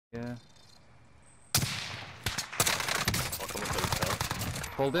Yeah. I'll come with the hotel.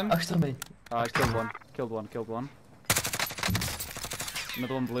 Pulled him. Achter me. I killed one. Killed one. Killed one.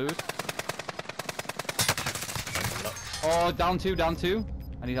 Another one blues. Oh, down two. Down two.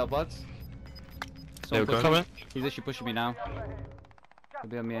 I need help, lads. They're coming. He's literally pushing me now. He'll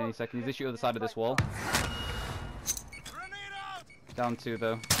be on me any second. He's literally on the side of this wall. Down two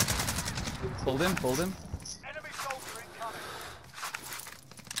though. Pulled him. Pulled him.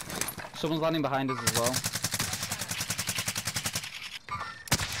 Someone's landing behind us as well.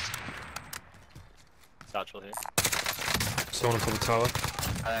 Satchel here. Someone on top of the tower.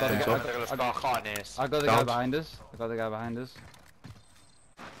 I got the guy behind us. I got the guy behind us.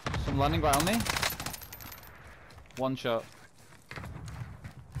 Some landing right on me. One shot.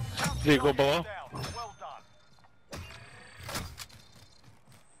 Vehicle below.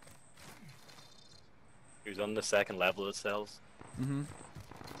 He was on the second level of the cells.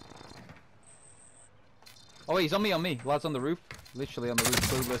 Oh wait, he's on me. Lad's on the roof. Literally on the roof,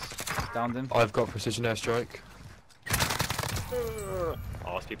 clueless. Downed him. I've got precision airstrike. Oh,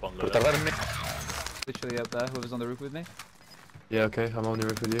 there's people on the Literally up there, whoever's on the roof with me. Yeah, okay, I'm on the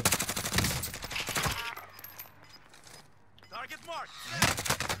roof with you. Target marked.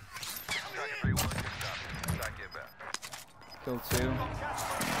 Killed two.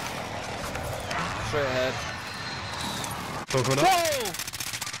 Straight ahead. Coming up.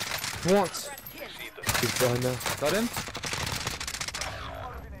 What? He's behind there. Got him.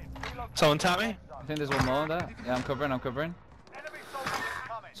 Someone tap me? I think there's one more there. Yeah, I'm covering.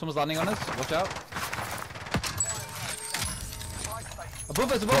 Someone's landing on us. Watch out.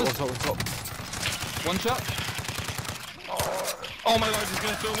 Above us. On top. One shot. Oh my god, he's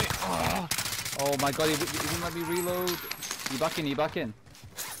gonna kill me. Oh my god, he didn't let me reload. You back in.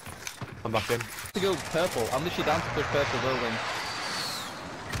 I'm back in. To go purple. I'm literally down to push purple building.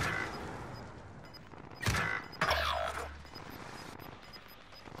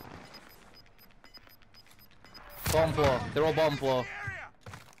 Bottom floor. They're all bottom floor.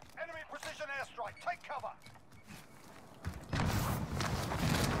 Enemy precision airstrike. Take cover.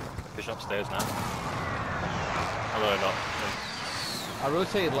 Fish upstairs now. Oh no, not. I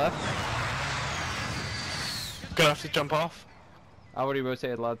rotated left. Gonna have to jump off. I already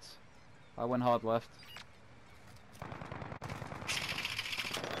rotated, lads. I went hard left.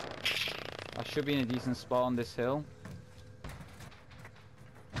 I should be in a decent spot on this hill.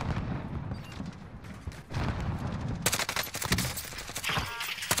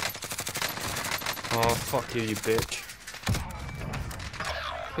 Oh, fuck you, you bitch.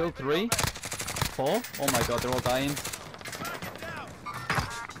 Kill 3. 4. Oh my god, they're all dying.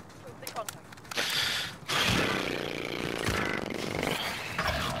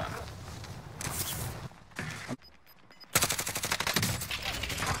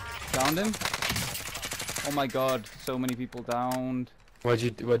 Downed him. Oh my god, so many people downed. Where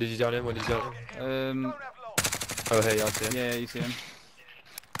did you down him? Um, Oh, hey, I see him. yeah, you see him.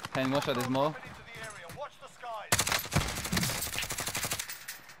 Hey, watch out, there's more. Watch the skies.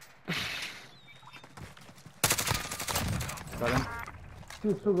 Got him.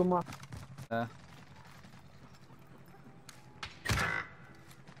 Yeah.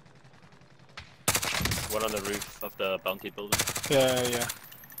 One on the roof of the bounty building. Yeah.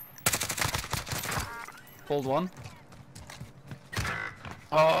 Pulled one.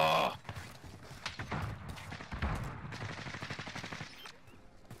 Oh!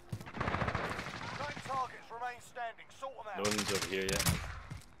 Targets remain standing. Sort them No out. one's over here yet.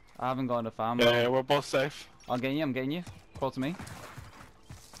 I haven't got enough ammo. Yeah, we're both safe. I'm getting you. Crawl to me.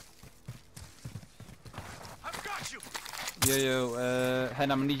 I've got you.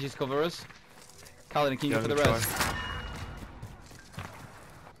 Hen, I'm gonna need you to cover us. Calvin, can you go for the I'm gonna res?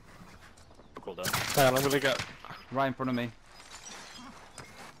 Cool down. Hang on, I'm gonna get... Right in front of me.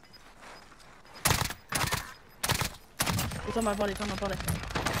 It's on my body,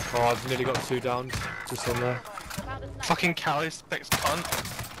 Oh, I've nearly got 2 down. Just on there. Fucking Callie's next cunt.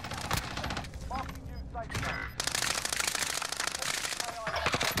 Marking new safe zone.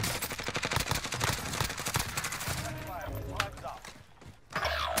 Time's up.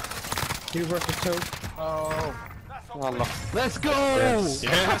 You versus 2. Oh. That's all. Let's go!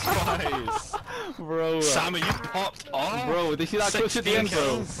 Yes, boys! Bro. Sammy, you popped off! Bro, did you see that clutch at the 16 end, bro?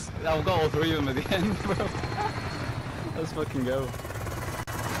 kills. I've got all 3 of them at the end, bro. Let's fucking go.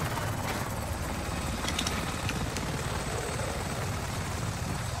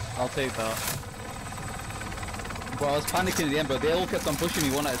 I'll take that. Bro, I was panicking at the end, but they all kept on pushing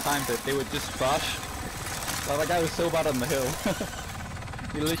me one at a time, but they would just crash. Like, that guy was so bad on the hill.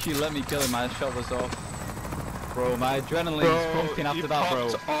 He literally let me kill him, my shot was off. Bro, my adrenaline was pumping after that, bro.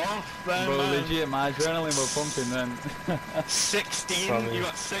 Off then, Bro, man. legit, my adrenaline was pumping then. 16, Sorry. you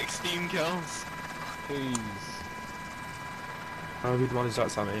got 16 kills. Please. How good one is that,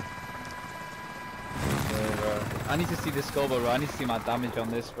 Sammy? I need to see this score, bro. I need to see my damage on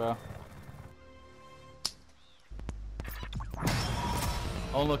this, bro.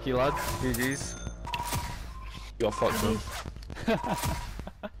 Unlucky, lad. GG's. You're fucked, man.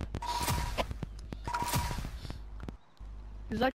 Is that